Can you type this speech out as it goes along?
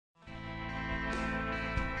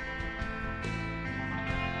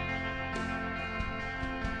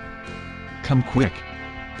Come quick.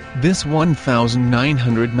 This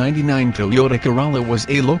 1999 Toyota Corolla was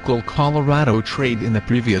a local Colorado trade in. The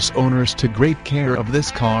previous owners took great care of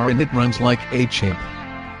this car and it runs like a champ.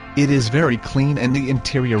 It is very clean and the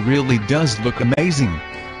interior really does look amazing.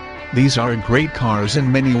 These are great cars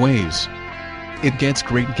in many ways. It gets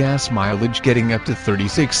great gas mileage, getting up to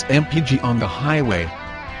 36 mpg on the highway.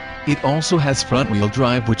 It also has front-wheel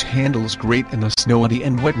drive, which handles great in the snowy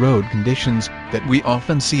and wet road conditions that we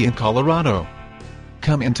often see in Colorado.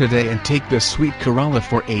 Come in today and take this sweet Corolla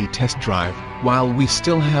for a test drive. While we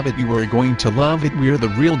still have it, you are going to love it. We're the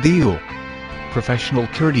real deal. Professional,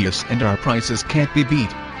 courteous, and our prices can't be beat.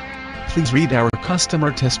 Please read our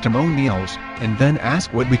customer testimonials, and then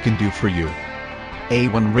ask what we can do for you.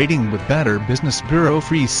 A1 rating with Better Business Bureau,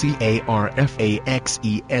 free CARFAX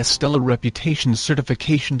stellar reputation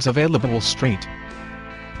certifications available straight